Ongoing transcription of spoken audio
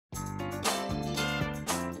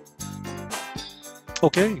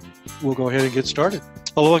Okay, we'll go ahead and get started.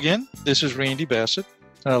 Hello again, this is Randy Bassett.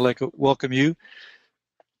 I'd like to welcome you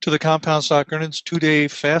to the Compound Stock Earnings 2-day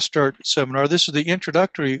Fast Start seminar. This is the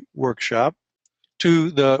introductory workshop to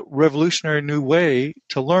the revolutionary new way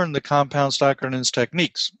to learn the compound stock earnings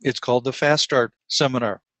techniques. It's called the Fast Start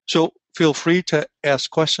seminar. So feel free to ask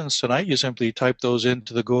questions tonight. You simply type those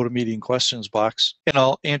into the GoToMeeting questions box, and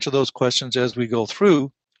I'll answer those questions as we go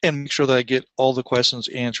through and make sure that I get all the questions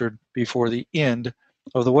answered before the end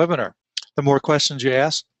of the webinar. The more questions you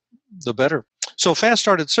ask, the better. So Fast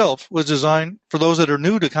Start itself was designed for those that are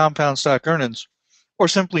new to compound stock earnings or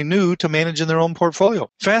simply new to managing their own portfolio.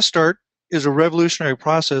 Fast Start is a revolutionary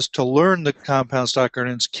process to learn the compound stock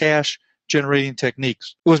earnings cash generating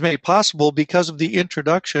techniques. It was made possible because of the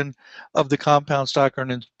introduction of the compound stock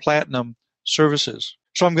earnings platinum services.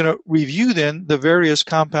 So I'm going to review then the various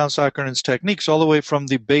compound stock earnings techniques all the way from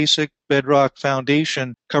the basic bedrock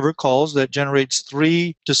foundation covered calls that generates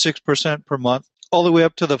 3 to 6% per month, all the way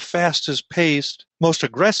up to the fastest paced, most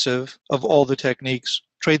aggressive of all the techniques,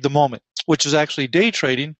 trade the moment, which is actually day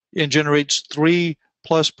trading and generates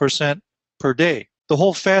 3+% per day. The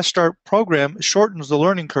whole Fast Start program shortens the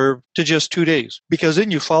learning curve to just 2 days because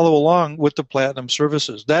then you follow along with the platinum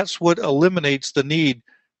services. That's what eliminates the need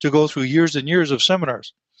to go through years and years of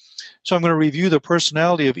seminars. So I'm going to review the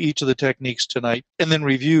personality of each of the techniques tonight and then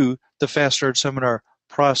review the Fast Start seminar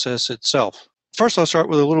process itself. First, I'll start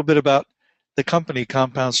with a little bit about the company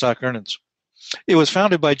Compound Stock Earnings. It was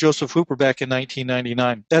founded by Joseph Hooper back in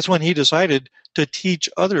 1999. That's when he decided to teach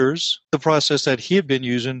others the process that he had been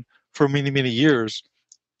using for many, many years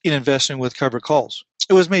in investing with covered calls.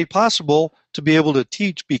 It was made possible to be able to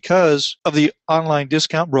teach because of the online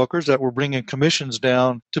discount brokers that were bringing commissions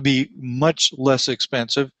down to be much less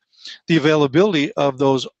expensive, the availability of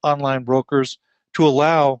those online brokers to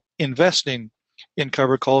allow investing in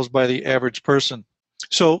covered calls by the average person.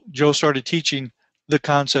 So Joe started teaching the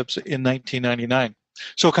concepts in 1999.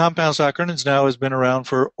 So Compound Stock Earnings now has been around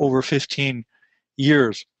for over 15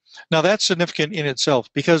 years. Now that's significant in itself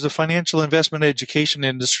because the financial investment education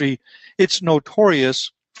industry, it's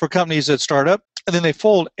notorious for companies that start up and then they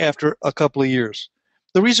fold after a couple of years.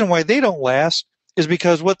 The reason why they don't last is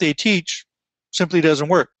because what they teach simply doesn't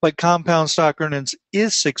work. But Compound Stock Earnings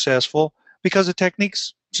is successful because the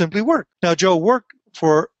techniques simply work. Now Joe worked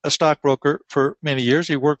for a stockbroker for many years.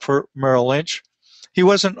 He worked for Merrill Lynch. He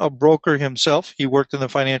wasn't a broker himself. He worked in the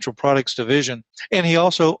financial products division, and he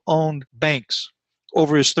also owned banks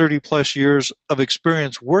over his 30-plus years of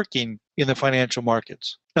experience working in the financial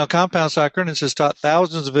markets. Now, Compound Stock Earnings has taught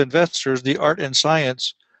thousands of investors the art and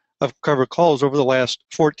science of covered calls over the last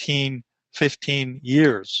 14, 15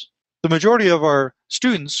 years. The majority of our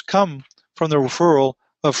students come from the referral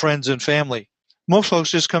of friends and family. Most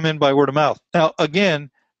folks just come in by word of mouth. Now, again,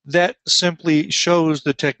 that simply shows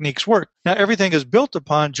the techniques work. Now, everything is built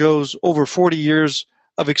upon Joe's over 40 years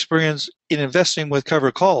of experience in investing with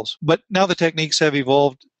covered calls. But now the techniques have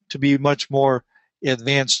evolved to be much more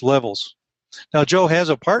advanced levels. Now, Joe has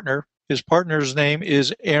a partner. His partner's name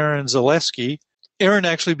is Aaron Zaleski. Aaron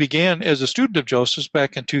actually began as a student of Joseph's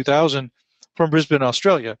back in 2000 from Brisbane,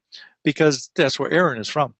 Australia, because that's where Aaron is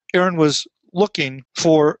from. Aaron was looking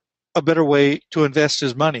for a better way to invest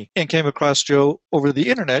his money and came across Joe over the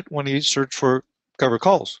internet when he searched for covered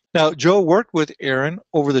calls. Now, Joe worked with Aaron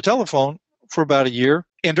over the telephone for about a year.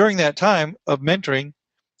 And during that time of mentoring,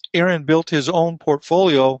 Aaron built his own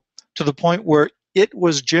portfolio to the point where it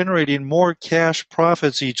was generating more cash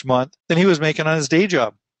profits each month than he was making on his day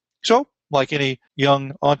job. So, like any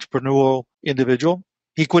young entrepreneurial individual,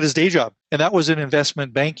 he quit his day job, and that was in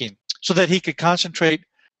investment banking, so that he could concentrate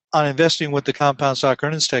on investing with the compound stock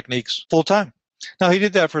earnings techniques full time. Now, he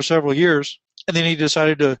did that for several years, and then he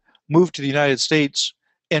decided to move to the United States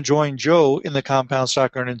and join Joe in the compound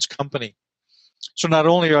stock earnings company. So not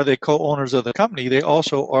only are they co-owners of the company, they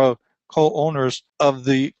also are co-owners of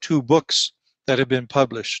the 2 books that have been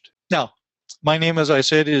published. Now, my name, as I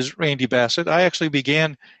said, is Randy Bassett. I actually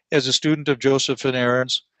began as a student of Joseph and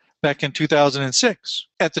Aaron's back in 2006.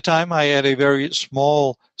 At the time, I had a very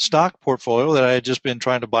small stock portfolio that I had just been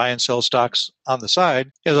trying to buy and sell stocks on the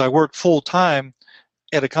side as I worked full-time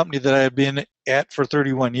at a company that I had been at for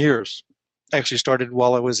 31 years. I actually started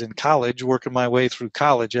while I was in college, working my way through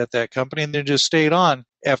college at that company, and then just stayed on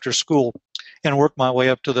after school and worked my way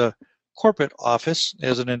up to the corporate office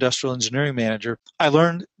as an industrial engineering manager. I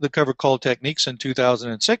learned the covered call techniques in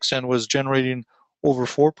 2006 and was generating over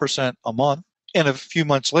 4% a month. And a few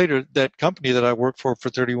months later, that company that I worked for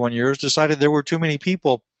 31 years decided there were too many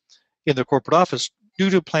people in the corporate office due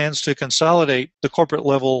to plans to consolidate the corporate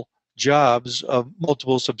level jobs of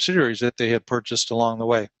multiple subsidiaries that they had purchased along the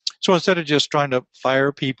way. So instead of just trying to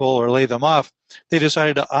fire people or lay them off, they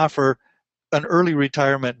decided to offer an early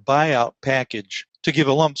retirement buyout package to give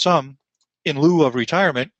a lump sum in lieu of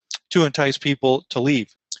retirement to entice people to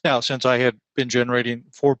leave. Now, since I had been generating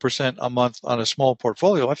 4% a month on a small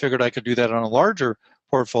portfolio, I figured I could do that on a larger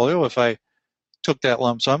portfolio if I took that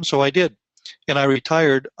lump sum. So I did. And I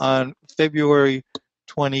retired on February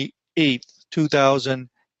 28th,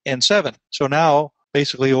 2007. So now,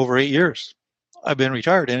 basically over 8 years, I've been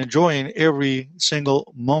retired and enjoying every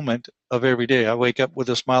single moment of every day. I wake up with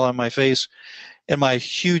a smile on my face, and my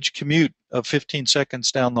huge commute of 15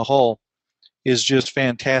 seconds down the hall is just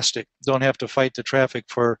fantastic. Don't have to fight the traffic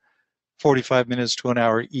for 45 minutes to an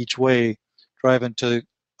hour each way driving to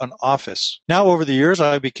an office. Now, over the years,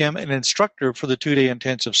 I became an instructor for the 2-day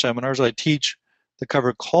intensive seminars. I teach the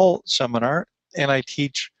covered call seminar, and I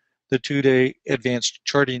teach the 2-day advanced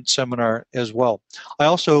charting seminar as well. I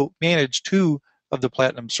also manage 2 of the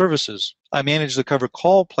platinum services. I manage the covered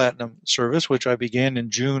call platinum service, which I began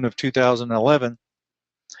in June of 2011,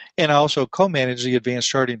 and I also co-manage the advanced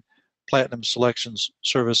charting platinum selections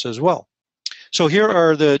service as well. So here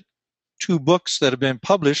are the 2 books that have been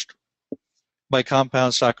published by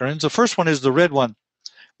Compound Stock Earnings. The first one is the red one.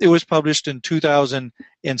 It was published in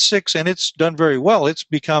 2006, and it's done very well. It's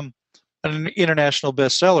become an international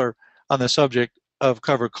bestseller on the subject of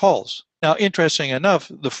covered calls. Now, interesting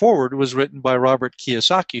enough, the foreword was written by Robert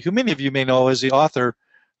Kiyosaki, who many of you may know as the author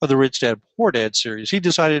of the Rich Dad Poor Dad series. He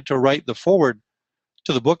decided to write the foreword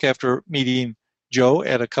to the book after meeting Joe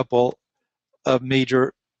at a couple of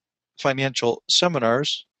major financial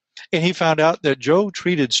seminars, and he found out that Joe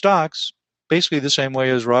treated stocks basically the same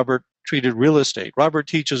way as Robert treated real estate. Robert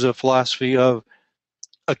teaches a philosophy of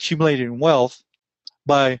accumulating wealth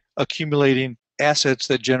by accumulating assets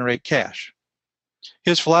that generate cash.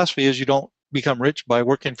 His philosophy is you don't become rich by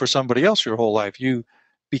working for somebody else your whole life. You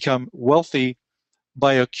become wealthy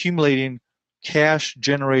by accumulating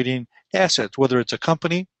cash-generating assets, whether it's a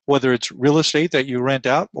company, whether it's real estate that you rent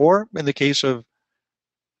out, or in the case of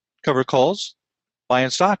covered calls, buying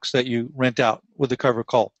stocks that you rent out with a covered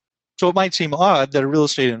call. So it might seem odd that a real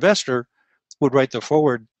estate investor would write the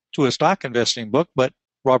foreword to a stock investing book, but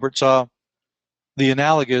Robert saw the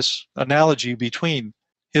analogy between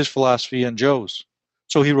his philosophy and Joe's.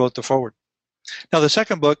 So he wrote the foreword. Now, the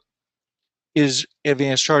second book is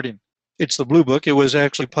Advanced Charting. It's the blue book. It was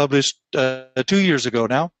actually published 2 years ago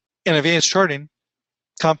now. In Advanced Charting,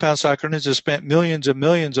 Compound Stock Earnings has spent millions and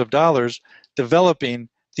millions of dollars developing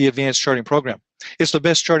the Advanced Charting program. It's the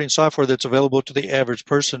best charting software that's available to the average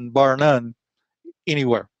person, bar none,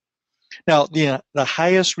 anywhere. Now, the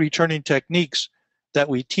highest returning techniques that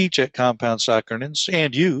we teach at Compound Stock Earnings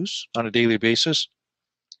and use on a daily basis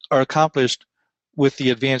are accomplished with the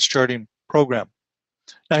Advanced Charting program.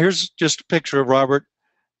 Now, here's just a picture of Robert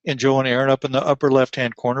and Joe and Aaron up in the upper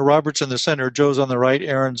left-hand corner. Robert's in the center, Joe's on the right,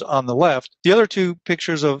 Aaron's on the left. The other 2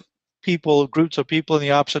 pictures of people, groups of people in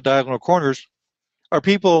the opposite diagonal corners, are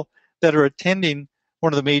people that are attending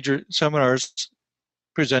one of the major seminars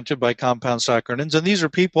presented by Compound Stock Earnings. And these are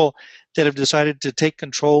people that have decided to take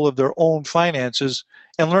control of their own finances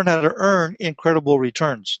and learn how to earn incredible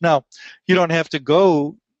returns. Now, you don't have to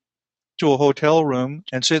go to a hotel room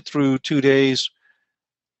and sit through 2 days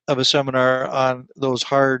of a seminar on those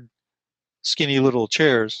hard, skinny little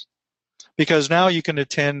chairs, because now you can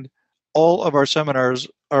attend all of our seminars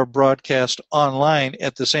are broadcast online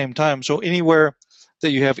at the same time. So anywhere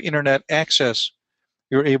that you have internet access,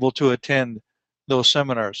 you're able to attend those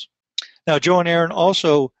seminars. Now, Joe and Aaron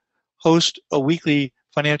also host a weekly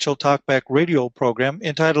financial talkback radio program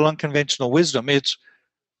entitled Unconventional Wisdom. It's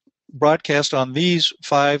broadcast on these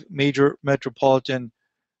 5 major metropolitan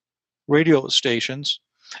radio stations.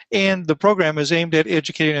 And the program is aimed at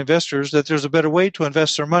educating investors that there's a better way to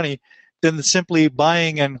invest their money than simply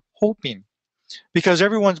buying and hoping. Because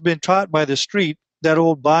everyone's been taught by the street that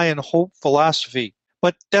old buy and hope philosophy.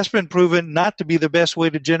 But that's been proven not to be the best way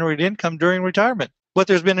to generate income during retirement. But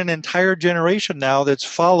there's been an entire generation now that's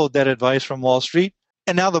followed that advice from Wall Street.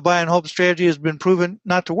 And now the buy and hope strategy has been proven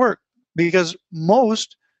not to work because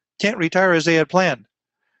most can't retire as they had planned.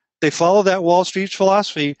 They follow that Wall Street's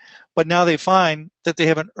philosophy, but now they find that they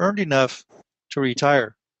haven't earned enough to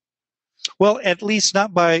retire. Well, at least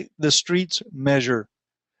not by the street's measure,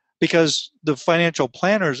 because the financial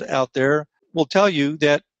planners out there will tell you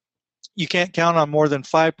that you can't count on more than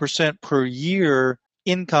 5% per year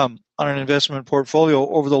income on an investment portfolio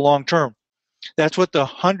over the long term. That's what the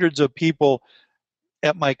hundreds of people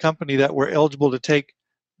at my company that were eligible to take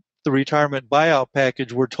the retirement buyout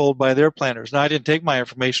package were told by their planners. Now, I didn't take my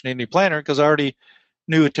information to any planner because I already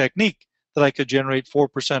knew a technique that I could generate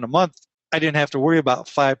 4% a month, I didn't have to worry about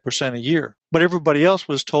 5% a year. But everybody else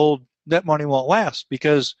was told that money won't last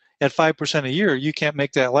because at 5% a year, you can't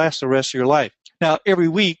make that last the rest of your life. Now, every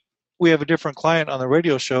week, we have a different client on the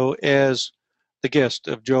radio show as the guest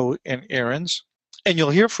of Joe and Aaron's. And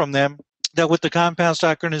you'll hear from them that with the compound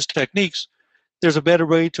stock earnings techniques, there's a better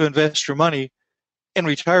way to invest your money and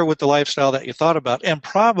retire with the lifestyle that you thought about, and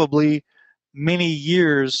probably many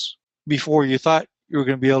years before you thought you were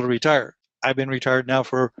going to be able to retire. I've been retired now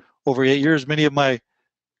for over 8 years. Many of my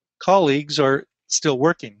colleagues are still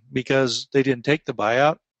working because they didn't take the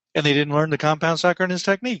buyout and they didn't learn the compound stock earnings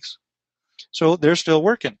techniques. So they're still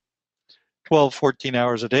working 12, 14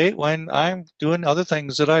 hours a day when I'm doing other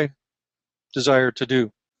things that I desire to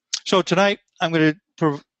do. So tonight, I'm going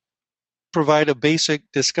to provide a basic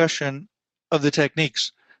discussion of the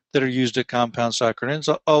techniques that are used at compound stock earnings.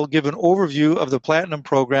 I'll give an overview of the Platinum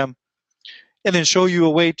program and then show you a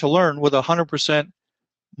way to learn with a 100%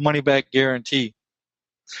 money-back guarantee.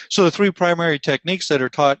 So the three primary techniques that are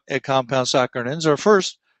taught at compound stock earnings are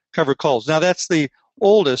first, covered calls. Now that's the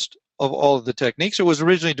oldest of all of the techniques. It was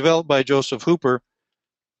originally developed by Joseph Hooper,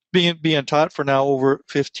 being taught for now over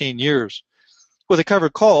 15 years. With a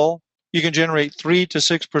covered call, you can generate 3 to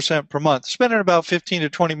 6% per month, spending about 15 to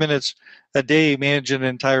 20 minutes a day managing an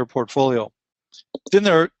entire portfolio. Then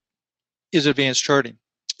there is advanced charting.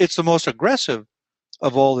 It's the most aggressive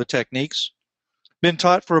of all the techniques. Been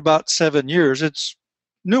taught for about 7 years. It's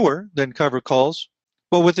newer than covered calls,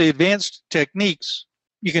 but with the advanced techniques,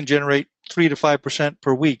 you can generate 3 to 5%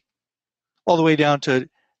 per week, all the way down to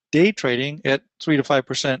day trading at 3 to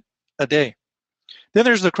 5% a day. Then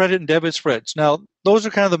there's the credit and debit spreads. Now, those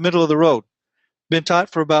are kind of the middle of the road. Been taught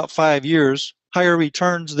for about 5 years, higher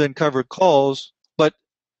returns than covered calls, but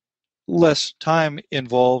less time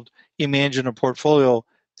involved in managing a portfolio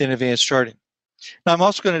than advanced charting. Now, I'm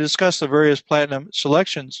also going to discuss the various Platinum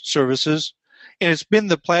Selections services, and it's been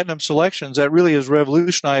the Platinum Selections that really has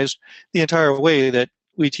revolutionized the entire way that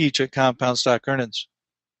we teach at Compound Stock Earnings.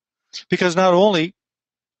 Because not only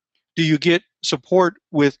do you get support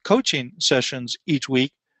with coaching sessions each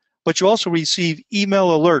week, but you also receive email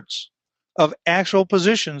alerts of actual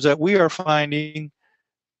positions that we are finding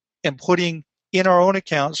and putting in our own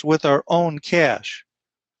accounts with our own cash.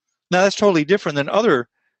 Now, that's totally different than other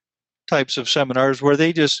types of seminars where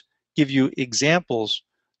they just give you examples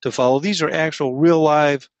to follow. These are actual real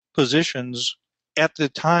live positions at the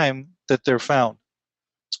time that they're found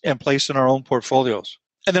and placed in our own portfolios.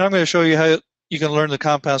 And then I'm going to show you how you can learn the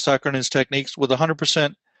compound stock earnings techniques with a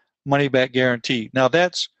 100% money back guarantee. Now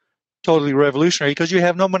that's totally revolutionary because you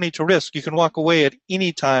have no money to risk. You can walk away at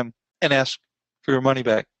any time and ask for your money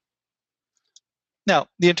back. Now,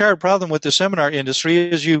 the entire problem with the seminar industry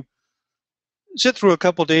is you sit through a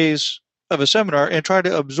couple days of a seminar and try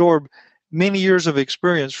to absorb many years of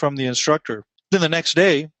experience from the instructor. Then the next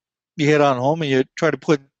day, you head on home and you try to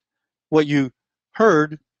put what you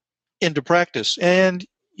heard into practice, and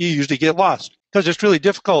you usually get lost because it's really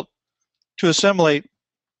difficult to assimilate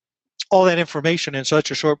all that information in such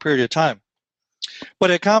a short period of time.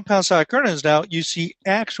 But at Compound Stock Earnings now, you see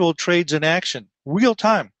actual trades in action, real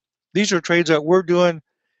time. These are trades that we're doing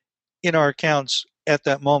in our accounts at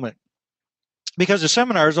that moment. Because the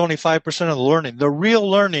seminar is only 5% of the learning. The real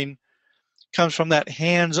learning comes from that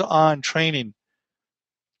hands-on training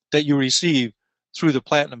that you receive through the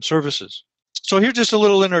Platinum services. So here's just a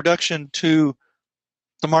little introduction to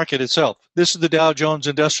the market itself. This is the Dow Jones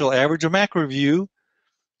Industrial Average, a macro view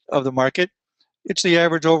of the market. It's the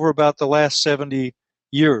average over about the last 70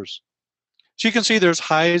 years. So you can see there's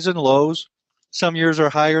highs and lows. Some years are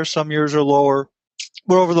higher, some years are lower.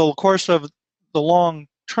 But over the course of the long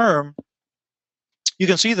term, you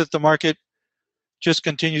can see that the market just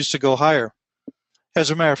continues to go higher. As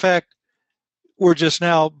a matter of fact, we're just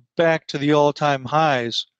now back to the all-time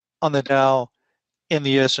highs on the Dow and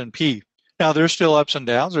the S&P. Now, there's still ups and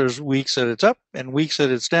downs. There's weeks that it's up and weeks that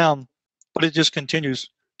it's down, but it just continues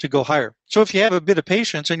to go higher. So if you have a bit of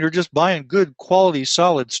patience and you're just buying good quality,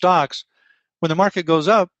 solid stocks, when the market goes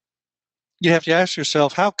up, you have to ask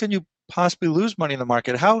yourself, how can you possibly lose money in the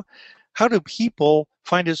market? How do people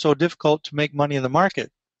find it so difficult to make money in the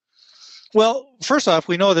market? Well, first off,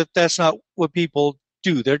 we know that that's not what people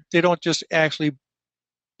do. They don't just actually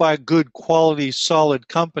buy good quality, solid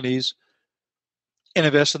companies and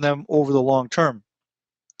invest in them over the long term.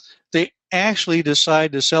 They actually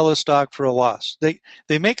decide to sell a stock for a loss. They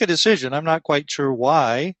make a decision. I'm not quite sure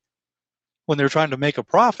why. When they're trying to make a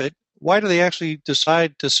profit, why do they actually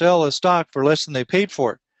decide to sell a stock for less than they paid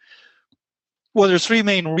for it? Well, there's three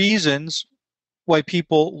main reasons why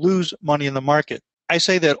people lose money in the market. I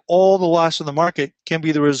say that all the loss in the market can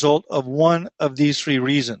be the result of one of these three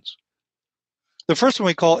reasons. The first one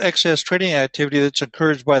we call excess trading activity that's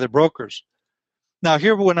encouraged by the brokers. Now,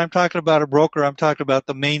 here when I'm talking about a broker, I'm talking about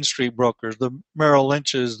the Main Street brokers, the Merrill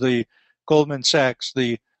Lynch's, the Goldman Sachs,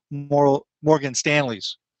 the Morgan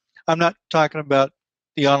Stanleys. I'm not talking about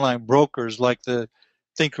the online brokers like the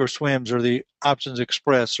Thinkorswims or the Options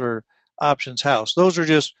Express or Options House. Those are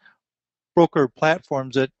just broker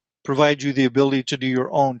platforms that provide you the ability to do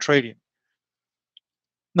your own trading.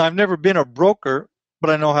 Now, I've never been a broker,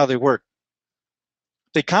 but I know how they work.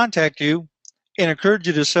 They contact you and encourage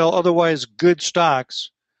you to sell otherwise good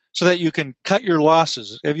stocks so that you can cut your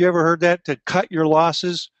losses. Have you ever heard that? To cut your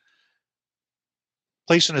losses?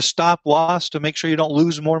 Placing a stop loss to make sure you don't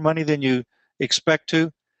lose more money than you expect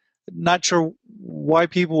to. Not sure why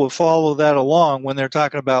people will follow that along when they're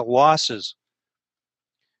talking about losses.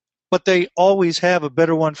 But they always have a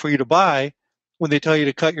better one for you to buy when they tell you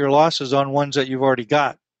to cut your losses on ones that you've already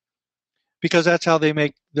got. Because that's how they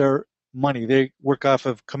make their money. They work off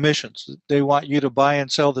of commissions. They want you to buy and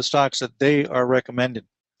sell the stocks that they are recommending.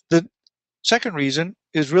 The second reason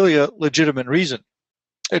is really a legitimate reason.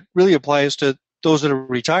 It really applies to those that are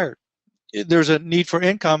retired. There's a need for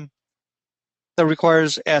income that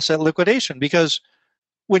requires asset liquidation because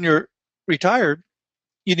when you're retired,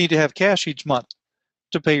 you need to have cash each month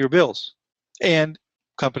to pay your bills. And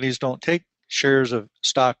companies don't take shares of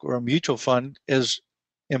stock or a mutual fund as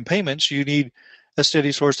in payments. You need a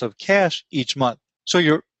steady source of cash each month. So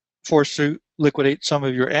you're forced to liquidate some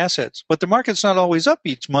of your assets. But the market's not always up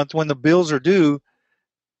each month when the bills are due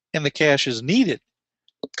and the cash is needed.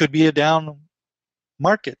 Could be a down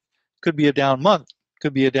market, could be a down month,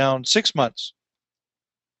 could be a down 6 months.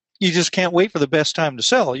 You just can't wait for the best time to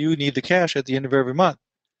sell. You need the cash at the end of every month.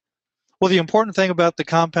 Well, the important thing about the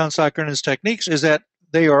compound stock earnings techniques is that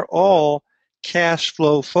they are all cash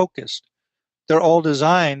flow focused. They're all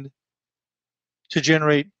designed to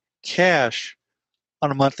generate cash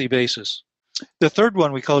on a monthly basis. The third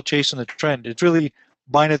one we call chasing the trend. It's really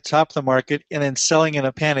buying at the top of the market and then selling in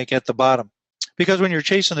a panic at the bottom. Because when you're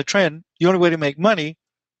chasing the trend, the only way to make money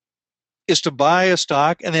is to buy a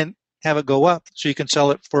stock and then have it go up so you can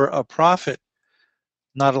sell it for a profit,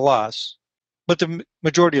 not a loss. But the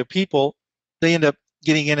majority of people, they end up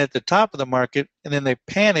getting in at the top of the market and then they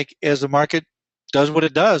panic as the market does what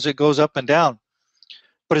it does. It goes up and down.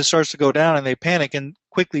 But it starts to go down and they panic and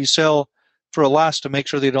quickly sell for a loss to make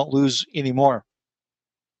sure they don't lose any more.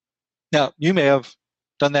 Now, you may have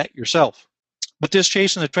done that yourself. But this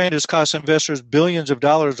chasing the trend has cost investors billions of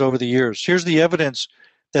dollars over the years. Here's the evidence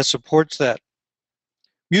that supports that.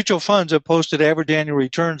 Mutual funds have posted average annual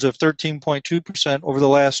returns of 13.2% over the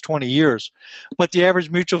last 20 years. But the average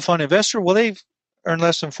mutual fund investor, well, they've earned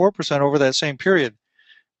less than 4% over that same period.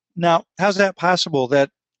 Now, how's that possible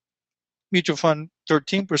that mutual fund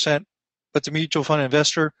 13%, but the mutual fund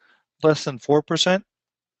investor less than 4%?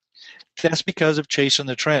 That's because of chasing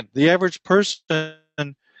the trend. The average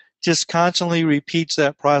person just constantly repeats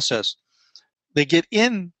that process. They get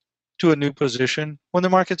into a new position when the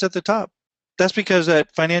market's at the top. That's because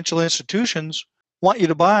that financial institutions want you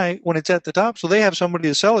to buy when it's at the top, so they have somebody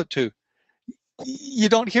to sell it to. You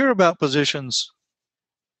don't hear about positions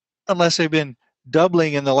unless they've been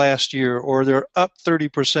doubling in the last year or they're up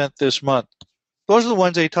 30% this month. Those are the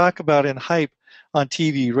ones they talk about in hype on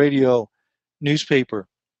TV, radio, newspaper.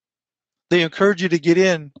 They encourage you to get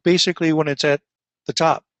in basically when it's at the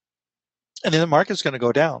top. And then the market's going to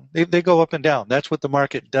go down. They go up and down. That's what the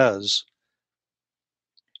market does.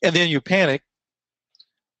 And then you panic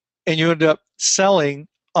and you end up selling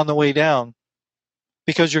on the way down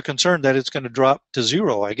because you're concerned that it's going to drop to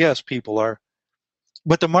zero. I guess people are.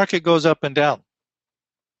 But the market goes up and down.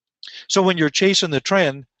 So when you're chasing the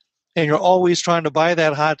trend and you're always trying to buy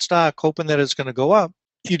that hot stock hoping that it's going to go up,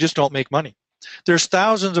 you just don't make money. There's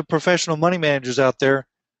thousands of professional money managers out there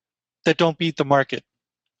that don't beat the market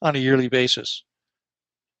on a yearly basis.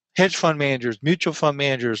 Hedge fund managers, mutual fund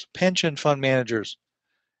managers, pension fund managers.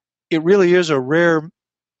 It really is a rare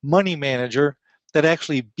money manager that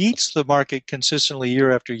actually beats the market consistently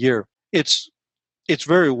year after year. It's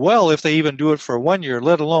very well if they even do it for 1 year,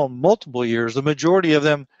 let alone multiple years. The majority of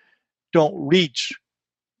them don't reach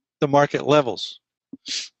the market levels.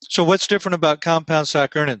 So what's different about compound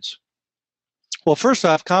stock earnings? Well, first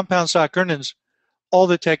off, compound stock earnings, all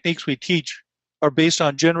the techniques we teach are based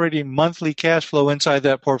on generating monthly cash flow inside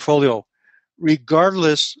that portfolio,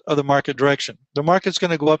 regardless of the market direction. The market's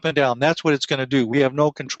going to go up and down. That's what it's going to do. We have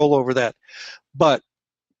no control over that. But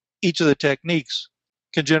each of the techniques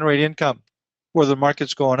can generate income, whether the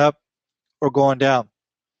market's going up or going down.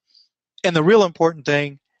 And the real important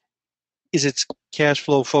thing is its cash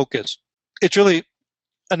flow focus. It's really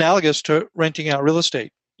analogous to renting out real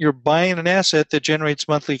estate. You're buying an asset that generates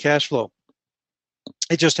monthly cash flow.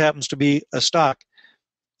 It just happens to be a stock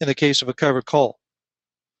in the case of a covered call.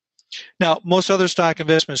 Now, most other stock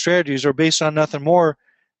investment strategies are based on nothing more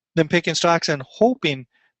than picking stocks and hoping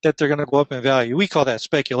that they're going to go up in value. We call that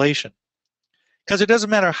speculation. Because it doesn't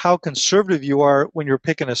matter how conservative you are when you're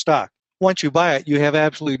picking a stock. Once you buy it, you have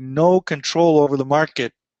absolutely no control over the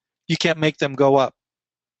market. You can't make them go up.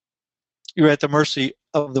 You're at the mercy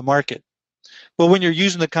of the market. But when you're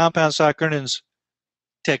using the compound stock earnings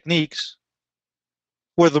techniques,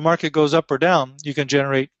 whether the market goes up or down, you can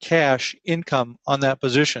generate cash income on that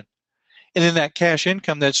position. And then that cash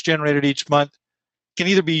income that's generated each month can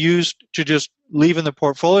either be used to just leave in the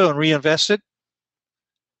portfolio and reinvest it,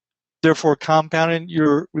 therefore compounding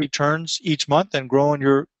your returns each month and growing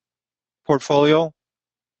your portfolio,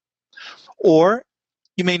 or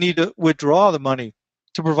you may need to withdraw the money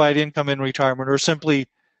to provide income in retirement or simply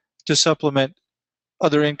to supplement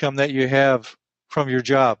other income that you have from your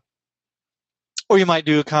job. Or you might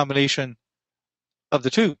do a combination of the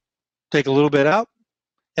two. Take a little bit out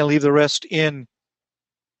and leave the rest in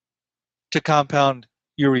to compound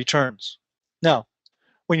your returns. Now,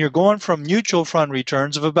 when you're going from mutual fund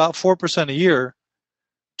returns of about 4% a year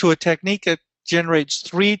to a technique that generates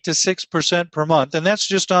 3 to 6% per month, and that's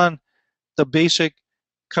just on the basic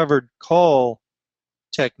covered call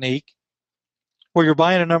technique, where you're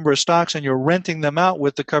buying a number of stocks and you're renting them out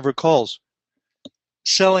with the covered calls,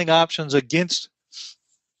 selling options against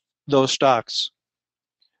those stocks,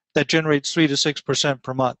 that generates 3 to 6%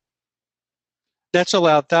 per month. That's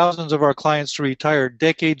allowed thousands of our clients to retire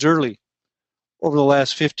decades early over the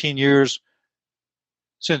last 15 years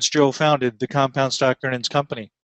since Joe founded the Compound Stock Earnings Company.